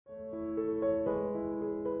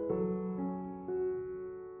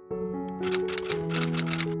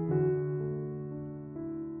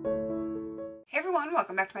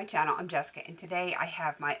welcome back to my channel. I'm Jessica, and today I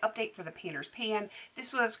have my update for the Painter's Pan.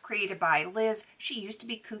 This was created by Liz. She used to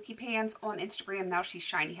be Kooky Pans on Instagram. Now she's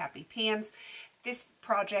Shiny Happy Pans. This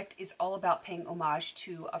project is all about paying homage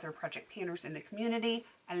to other project painters in the community.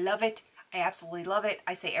 I love it. I absolutely love it.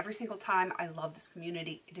 I say every single time, I love this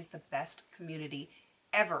community. It is the best community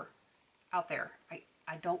ever out there.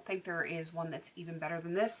 I don't think there is one that's even better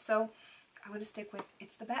than this, so I'm going to stick with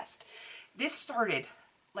it's the best. This started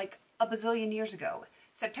like a bazillion years ago.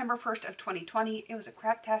 September 1st of 2020. It was a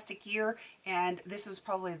craptastic year, and this was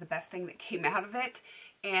probably the best thing that came out of it,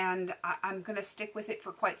 and I'm going to stick with it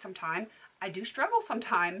for quite some time. I do struggle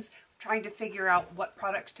sometimes trying to figure out what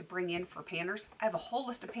products to bring in for painters. I have a whole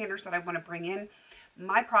list of painters that I want to bring in.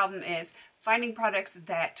 My problem is finding products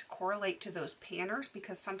that correlate to those painters,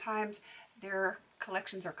 because sometimes their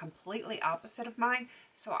collections are completely opposite of mine,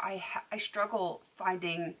 so I struggle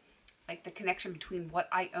finding like the connection between what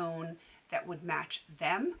I own that would match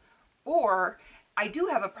them, or I do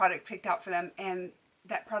have a product picked out for them and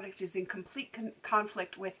that product is in complete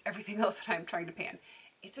conflict with everything else that I'm trying to pan.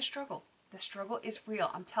 It's a struggle. The struggle is real,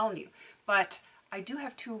 I'm telling you. But I do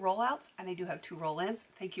have 2 rollouts and I do have 2 roll-ins.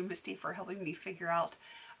 Thank you, Misty, for helping me figure out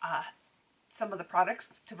some of the products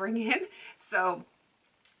to bring in. So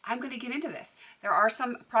I'm going to get into this. There are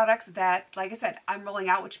some products that, like I said, I'm rolling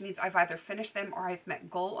out, which means I've either finished them or I've met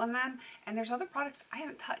goal on them. And there's other products I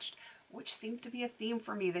haven't touched, which seemed to be a theme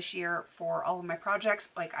for me this year for all of my projects.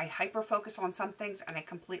 Like, I hyper focus on some things and I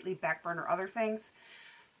completely back burner other things.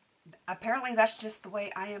 Apparently that's just the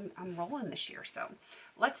way I'm rolling this year. So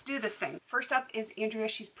let's do this thing. First up is Andrea.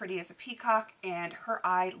 She's pretty as a peacock, and her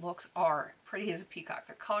eye looks are pretty as a peacock.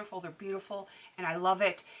 They're colorful, they're beautiful, and I love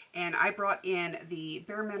it. And I brought in the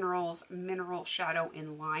Bare Minerals Mineral Shadow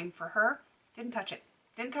in Lime for her. Didn't touch it.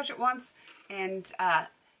 Didn't touch it once. And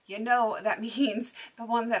you know that means the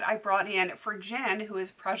one that I brought in for Jenn, who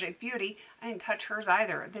is Project Beauty, I didn't touch hers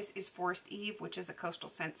either. This is Forest Eve, which is a Coastal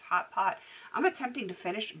Scents Hot Pot. I'm attempting to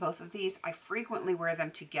finish both of these. I frequently wear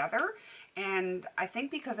them together, and I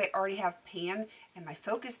think because I already have pan, and my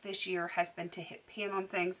focus this year has been to hit pan on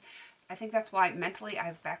things, I think that's why mentally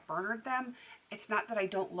I've backburnered them. It's not that I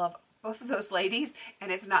don't love both of those ladies,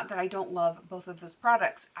 and it's not that I don't love both of those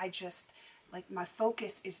products. I just, like, my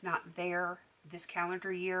focus is not there this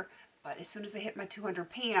calendar year, but as soon as I hit my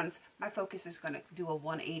 200 pans, my focus is going to do a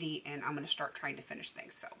 180 and I'm going to start trying to finish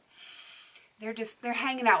things. So they're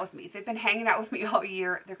hanging out with me. They've been hanging out with me all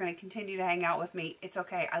year. They're going to continue to hang out with me. It's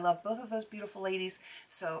okay. I love both of those beautiful ladies,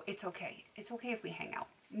 so it's okay. It's okay if we hang out.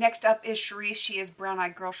 Next up is Cherise. She is Brown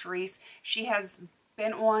Eyed Girl Cherise. She has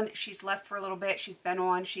been on. She's left for a little bit. She's been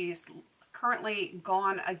on. She's currently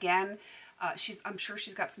gone again. I'm sure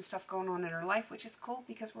she's got some stuff going on in her life, which is cool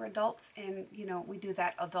because we're adults and, you know, we do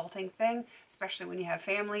that adulting thing, especially when you have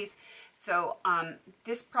families. So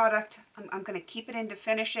this product, I'm going to keep it in to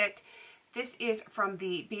finish it. This is from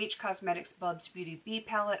the BH Cosmetics Bubs Beauty Bee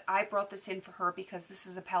palette. I brought this in for her because this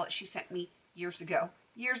is a palette she sent me years ago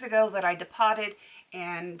that I depotted,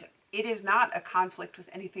 and it is not a conflict with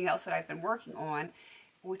anything else that I've been working on,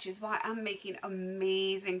 which is why I'm making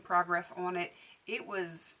amazing progress on it. It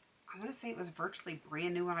was, I want to say it was virtually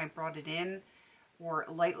brand new when I brought it in, or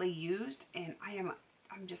lightly used, and I'm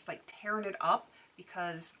just like tearing it up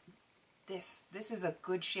because this is a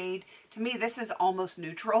good shade. To me, this is almost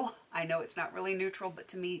neutral. I know it's not really neutral, but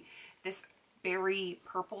to me, this berry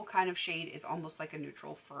purple kind of shade is almost like a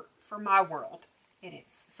neutral for my world. It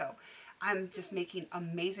is. So I'm just making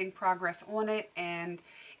amazing progress on it, and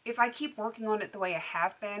if I keep working on it the way I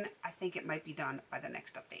have been, I think it might be done by the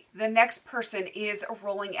next update. The next person is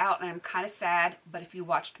rolling out, and I'm kind of sad, but if you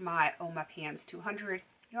watched my Oh My Pans 200,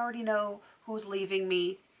 you already know who's leaving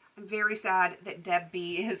me. I'm very sad that Deb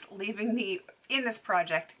B is leaving me in this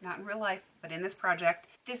project, not in real life, but in this project.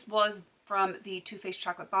 This was from the Too Faced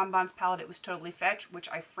Chocolate Bonbons palette. It was Totally Fetch, which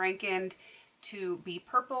I frankened to be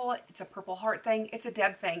purple. It's a purple heart thing. It's a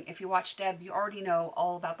Deb thing. If you watch Deb, you already know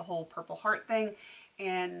all about the whole purple heart thing,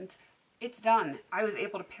 and it's done. I was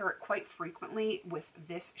able to pair it quite frequently with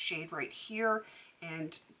this shade right here,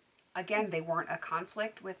 and again, they weren't a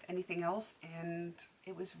conflict with anything else, and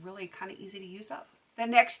it was really kind of easy to use up. The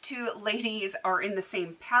next 2 ladies are in the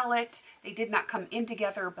same palette. They did not come in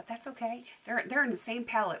together, but that's okay. They're in the same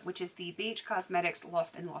palette, which is the BH Cosmetics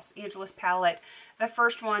Lost in Los Angeles palette. The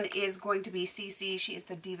first one is going to be Cece. She is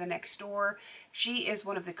the diva next door. She is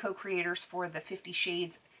one of the co-creators for the 50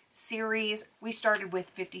 Shades series. We started with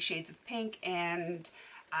 50 Shades of Pink, and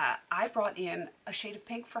I brought in a shade of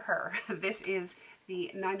pink for her. This is the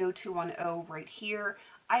 90210 right here.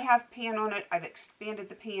 I have pan on it. I've expanded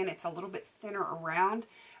the pan. It's a little bit thinner around,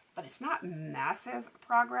 but it's not massive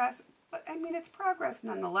progress. but I mean, it's progress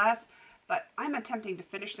nonetheless. But I'm attempting to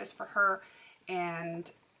finish this for her,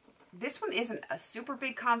 and this one isn't a super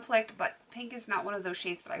big conflict, but pink is not one of those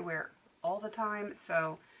shades that I wear all the time,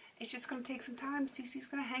 so it's just going to take some time. Cece's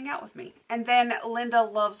going to hang out with me. And then Linda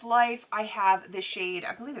Loves Life. I have this shade,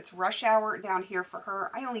 I believe it's Rush Hour, down here for her.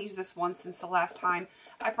 I only used this once since the last time.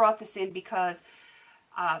 I brought this in because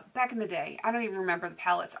back in the day, I don't even remember the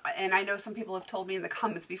palettes, and I know some people have told me in the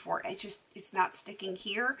comments before, it's not sticking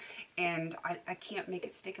here, and I can't make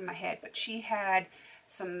it stick in my head. But she had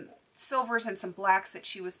some silvers and some blacks that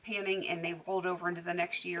she was panning, and they rolled over into the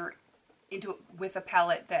next year with a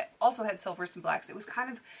palette that also had silvers and blacks. It was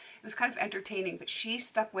kind of entertaining, but she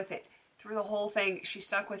stuck with it through the whole thing. She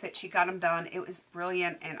stuck with it. She got them done. It was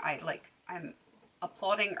brilliant, and I'm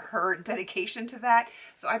applauding her dedication to that.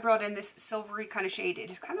 So I brought in this silvery kind of shade.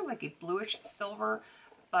 It is kind of like a bluish silver,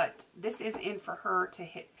 but this is in for her to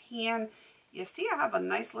hit pan. You see I have a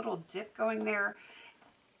nice little dip going there.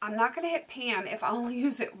 I'm not going to hit pan if I only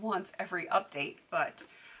use it once every update, but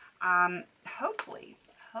hopefully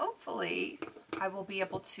I will be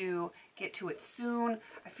able to get to it soon.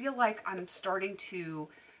 I feel like I'm starting to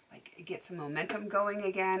get some momentum going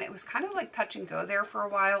again. It was kind of like touch and go there for a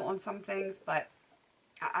while on some things, but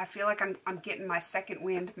I feel like I'm getting my second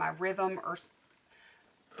wind, my rhythm, or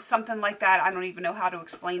something like that. I don't even know how to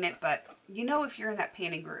explain it, but you know, if you're in that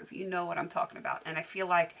panning groove, you know what I'm talking about. And I feel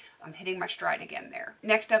like I'm hitting my stride again there.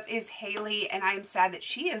 Next up is Hayleigh, and I am sad that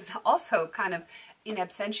she is also kind of in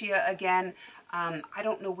absentia again. I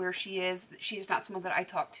don't know where she is. She is not someone that I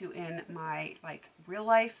talk to in my real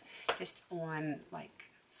life, just on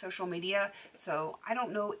social media. So I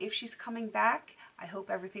don't know if she's coming back. I hope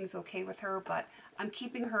everything's okay with her, but I'm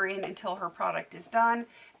keeping her in until her product is done.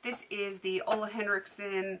 This is the Ole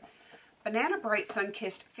Henriksen Banana Bright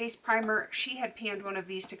Sun-Kissed Face Primer. She had panned one of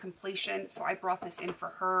these to completion, so I brought this in for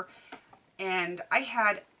her. And I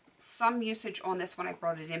had some usage on this when I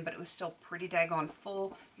brought it in, but it was still pretty daggone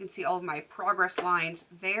full. You can see all of my progress lines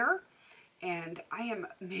there. And I am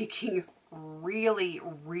making really,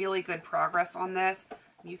 really good progress on this.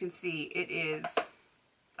 You can see it is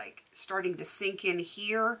starting to sink in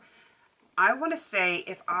here. I want to say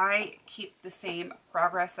if I keep the same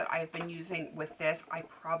progress that I've been using with this, I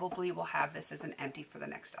probably will have this as an empty for the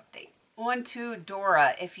next update. On to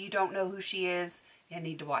Dora. If you don't know who she is, you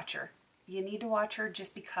need to watch her. You need to watch her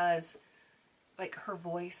just because, her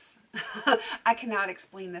voice, I cannot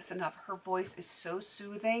explain this enough. Her voice is so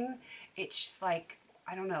soothing. It's just I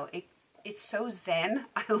don't know, it's so zen.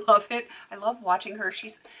 I love it. I love watching her.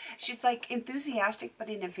 She's enthusiastic, but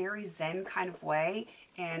in a very zen kind of way.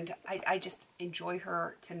 And I just enjoy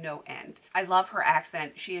her to no end. I love her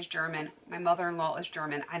accent. She is German. My mother-in-law is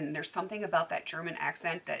German. And there's something about that German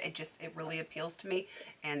accent that it really appeals to me.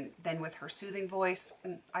 And then with her soothing voice,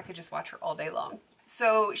 I could just watch her all day long.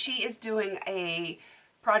 So she is doing a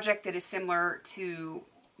project that is similar to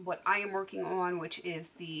what I am working on, which is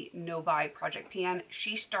the No Buy Project Pan.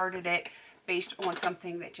 She started it based on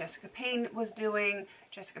something that Jessica Payne was doing.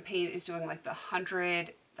 Jessica Payne is doing the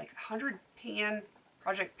 100 pan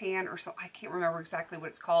project pan or so. I can't remember exactly what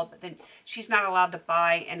it's called, but then she's not allowed to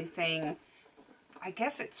buy anything. I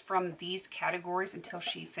guess it's from these categories until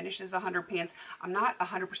she finishes 100 pans. I'm not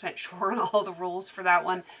 100% sure on all the rules for that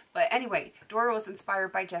one. But anyway, Dora was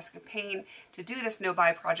inspired by Jessica Payne to do this No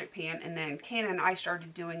Buy Project Pan. And then Caena and I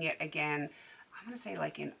started doing it again, I'm going to say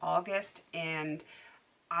in August. And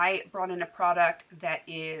I brought in a product that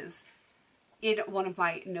is in one of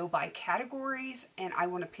my No Buy categories. And I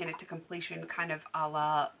want to pan it to completion kind of a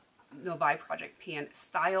la No Buy Project Pan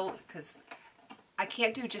style, because I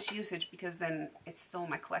can't do just usage because then it's still in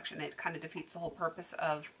my collection. It kind of defeats the whole purpose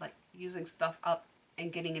of using stuff up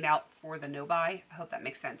and getting it out for the no buy. I hope that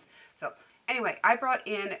makes sense. So anyway, I brought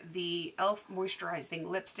in the e.l.f. moisturizing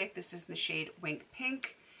lipstick. This is in the shade Wink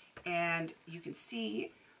Pink, and you can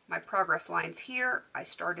see my progress lines here. I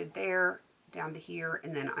started there down to here,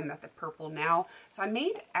 and then I'm at the purple now. So I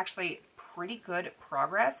made actually pretty good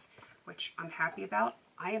progress, which I'm happy about.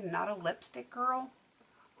 I am not a lipstick girl,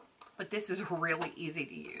 but this is really easy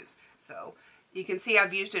to use. So you can see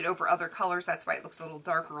I've used it over other colors. That's why it looks a little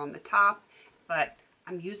darker on the top, but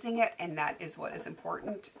I'm using it, and that is what is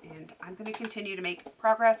important. And I'm going to continue to make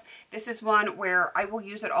progress. This is one where I will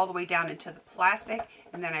use it all the way down into the plastic,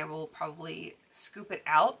 and then I will probably scoop it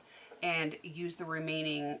out and use the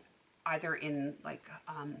remaining either in like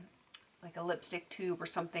a lipstick tube or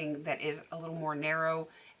something that is a little more narrow,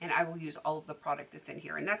 and I will use all of the product that's in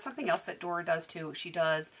here. And that's something else that Dora does too. She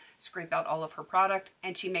does scrape out all of her product,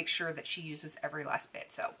 and she makes sure that she uses every last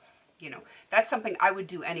bit. So, that's something I would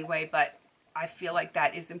do anyway, but I feel like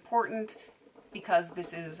that is important because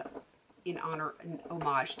this is in honor and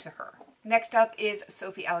homage to her. Next up is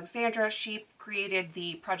Sofie Alexandra. She created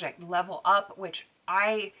the project Level Up, which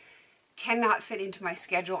I cannot fit into my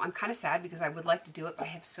schedule. I'm kind of sad because I would like to do it, but I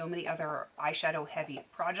have so many other eyeshadow heavy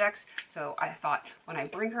projects. So I thought when I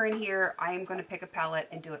bring her in here, I am going to pick a palette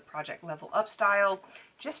and do it project Level Up style.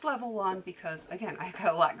 Just level 1 because, again, I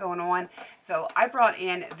got a lot going on. So I brought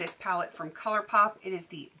in this palette from ColourPop. It is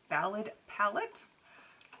the Ballad palette.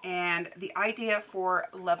 And the idea for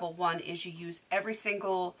level 1 is you use every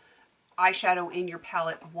single eyeshadow in your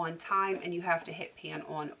palette one time, and you have to hit pan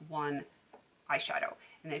on one eyeshadow.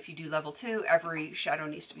 And if you do level 2, every shadow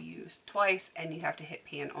needs to be used twice, and you have to hit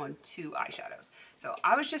pan on 2 eyeshadows. So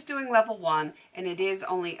I was just doing level 1, and it is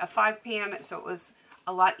only a 5 pan, so it was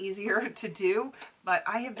a lot easier to do, but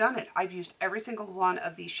I have done it. I've used every single one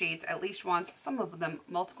of these shades at least once, some of them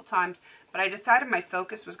multiple times, but I decided my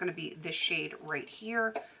focus was going to be this shade right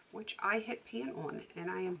here, which I hit pan on,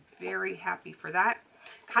 and I am very happy for that.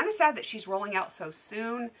 Kind of sad that she's rolling out so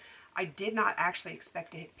soon. I did not actually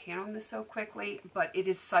expect to hit pan on this so quickly, but it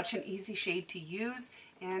is such an easy shade to use,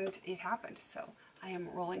 and it happened. So I am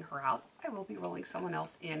rolling her out. I will be rolling someone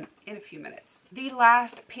else in a few minutes. The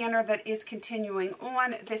last panner that is continuing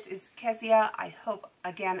on, this is Kezia. I hope,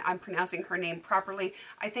 again, I'm pronouncing her name properly.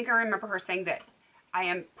 I think I remember her saying that I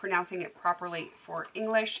am pronouncing it properly for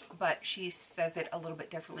English, but she says it a little bit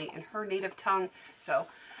differently in her native tongue. So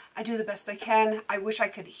I do the best I can. I wish I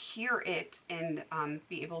could hear it and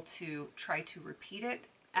be able to try to repeat it.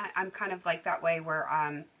 I'm kind of like that way where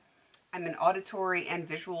I'm an auditory and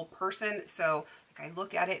visual person, so like I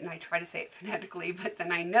look at it and I try to say it phonetically, but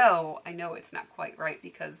then I know it's not quite right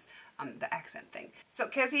because the accent thing. So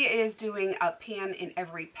Kezia is doing a pan in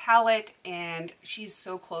every palette, and she's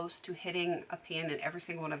so close to hitting a pan in every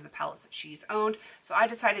single one of the palettes that she's owned. So I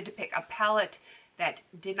decided to pick a palette that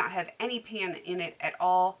did not have any pan in it at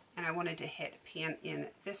all, and I wanted to hit pan in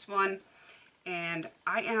this one. And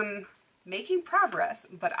I am making progress,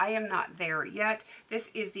 but I am not there yet. This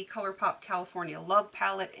is the ColourPop California Love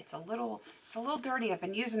palette. It's a little dirty. I've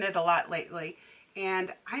been using it a lot lately,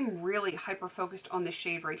 and I'm really hyper focused on this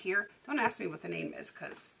shade right here. Don't ask me what the name is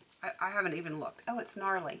because I haven't even looked. Oh, it's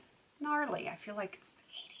Gnarly. Gnarly. I feel like it's the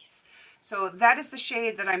 80s. So that is the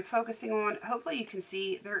shade that I'm focusing on. Hopefully you can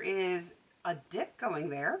see there is a dip going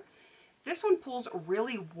there. This one pulls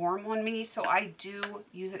really warm on me, so I do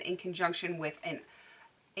use it in conjunction with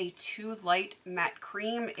a Too Light matte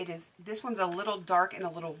cream. This one's a little dark and a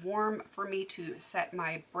little warm for me to set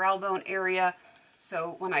my brow bone area.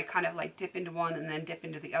 So when I kind of like dip into one and then dip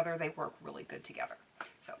into the other, they work really good together.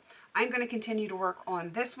 So I'm going to continue to work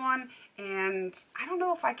on this one, and I don't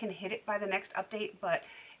know if I can hit it by the next update, but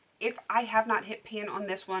if I have not hit pan on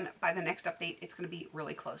this one by the next update, it's going to be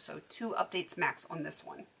really close. So 2 updates max on this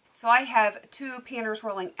one. So I have 2 panners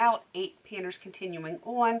rolling out, 8 panners continuing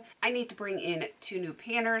on. I need to bring in 2 new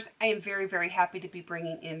panners. I am very, very happy to be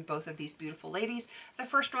bringing in both of these beautiful ladies. The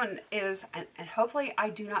first one is, and hopefully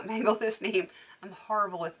I do not mangle this name, I'm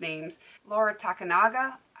horrible with names, Laura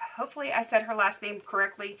Takenaga. Hopefully I said her last name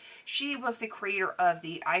correctly. She was the creator of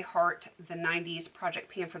the I Heart the 90s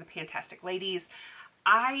Project Pan for the Fantastic Ladies.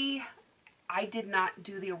 I did not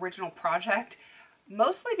do the original project,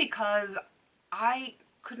 mostly because I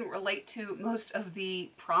couldn't relate to most of the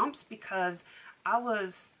prompts because I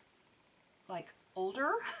was like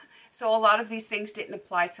older. So a lot of these things didn't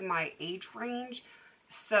apply to my age range.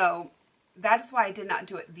 So that is why I did not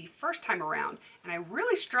do it the first time around. And I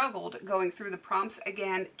really struggled going through the prompts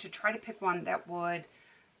again to try to pick one that would,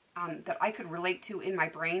 that I could relate to in my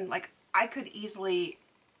brain. Like I could easily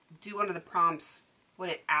do one of the prompts what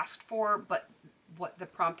it asked for, but what the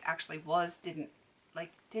prompt actually was didn't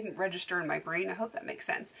register in my brain. I hope that makes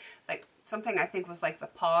sense. Like something I think was like the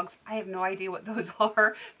pogs. I have no idea what those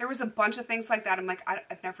are. There was a bunch of things like that. I'm like,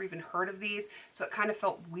 I've never even heard of these. So it kind of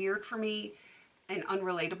felt weird for me and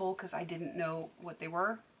unrelatable because I didn't know what they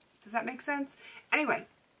were. Does that make sense? Anyway,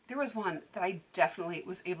 there was one that I definitely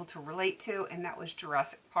was able to relate to, and that was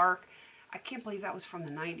Jurassic Park. I can't believe that was from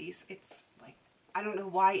the 90s. It's like, I don't know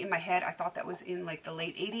why in my head I thought that was in like the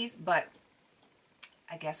late 80s, but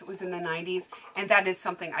I guess it was in the 90s, and that is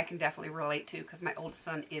something I can definitely relate to because my oldest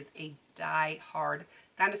son is a die-hard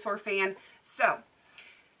dinosaur fan. So,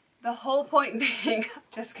 the whole point being,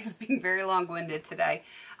 Jessica's being very long-winded today,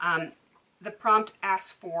 the prompt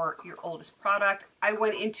asks for your oldest product. I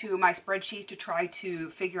went into my spreadsheet to try to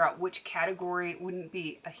figure out which category wouldn't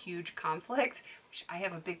be a huge conflict, which I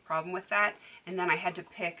have a big problem with that, and then I had to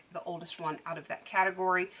pick the oldest one out of that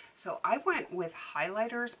category. So I went with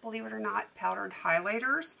highlighters, believe it or not, powdered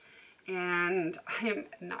highlighters, and I am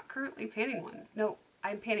not currently panning one. No,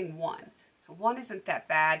 I'm panning one. So So one isn't that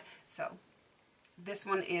bad. So this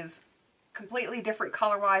one is completely different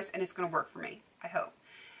color-wise, and it's going to work for me, I hope.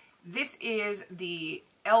 This is the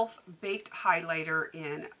e.l.f. Baked Highlighter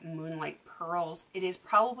in Moonlight Pearls. It is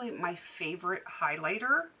probably my favorite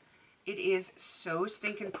highlighter. It is so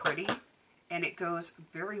stinking pretty, and it goes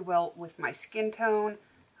very well with my skin tone.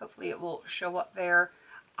 Hopefully it will show up there.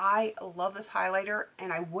 I love this highlighter,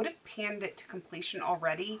 and I would have panned it to completion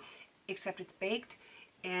already, except it's baked,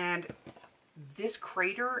 and this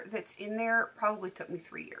crater that's in there probably took me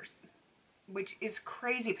 3 years, which is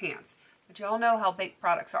crazy pants, but y'all know how baked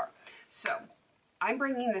products are. So I'm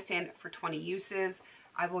bringing this in for 20 uses.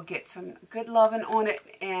 I will get some good loving on it,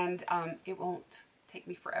 and it won't take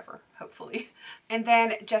me forever, hopefully. And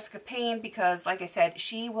then Jessica Payne, because like I said,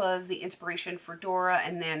 she was the inspiration for Dora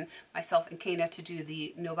and then myself and Caena to do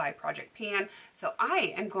the No Buy Project pan. So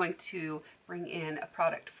I am going to bring in a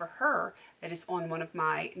product for her that is on one of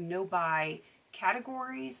my No Buy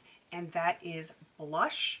categories, and that is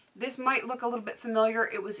blush. This might look a little bit familiar.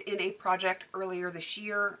 It was in a project earlier this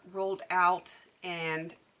year, rolled out,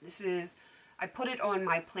 and this is, I put it on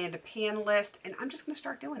my plan to pan list, and I'm just going to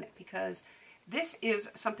start doing it because this is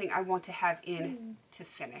something I want to have in to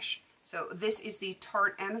finish. So this is the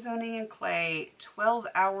Tarte Amazonian Clay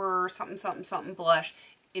 12-hour something blush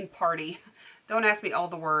in Party. Don't ask me all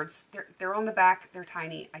the words. They're on the back. They're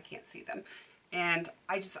tiny. I can't see them. And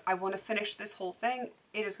I want to finish this whole thing.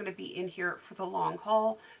 It is going to be in here for the long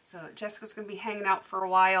haul. So Jessica's going to be hanging out for a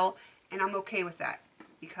while, and I'm okay with that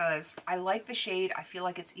because I like the shade. I feel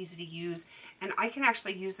like it's easy to use, and I can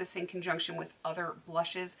actually use this in conjunction with other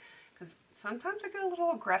blushes, because sometimes I get a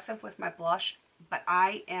little aggressive with my blush, but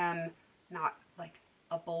I am not like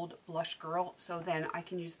a bold blush girl, so then I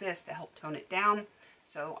can use this to help tone it down.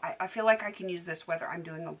 So I feel like I can use this whether I'm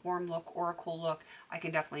doing a warm look or a cool look. I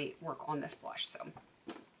can definitely work on this blush. So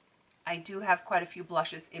I do have quite a few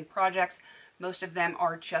blushes in projects. Most of them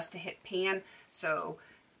are just to hit pan. So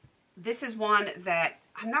this is one that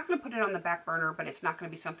I'm not going to put it on the back burner, but it's not going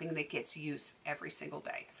to be something that gets used every single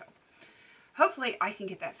day. So hopefully I can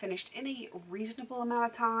get that finished in a reasonable amount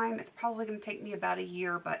of time. It's probably going to take me about a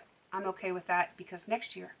year, but I'm okay with that because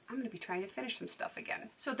next year I'm going to be trying to finish some stuff again.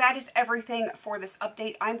 So that is everything for this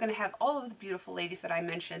update. I'm going to have all of the beautiful ladies that I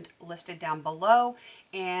mentioned listed down below,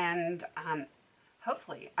 and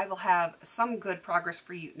hopefully I will have some good progress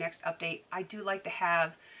for you next update. I do like to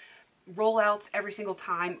have rollouts every single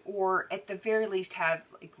time, or at the very least have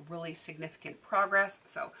like really significant progress.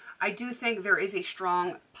 So I do think there is a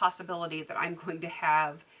strong possibility that I'm going to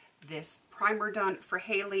have this primer done for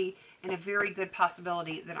Hayleigh, and a very good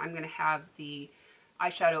possibility that I'm going to have the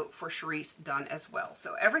eyeshadow for Cherise done as well.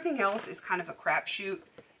 So everything else is kind of a crapshoot.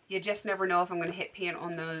 You just never know if I'm going to hit pan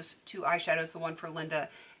on those two eyeshadows, the one for Linda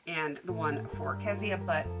and the one for Kezia,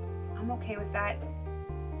 but I'm okay with that.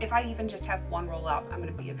 If I even just have one rollout, I'm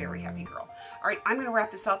going to be a very happy girl. All right, I'm going to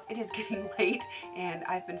wrap this up. It is getting late, and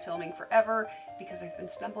I've been filming forever because I've been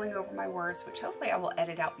stumbling over my words, which hopefully I will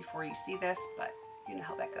edit out before you see this, but you know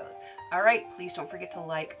how that goes. All right, please don't forget to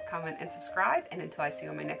like, comment, and subscribe, and until I see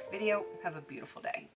you in my next video, have a beautiful day.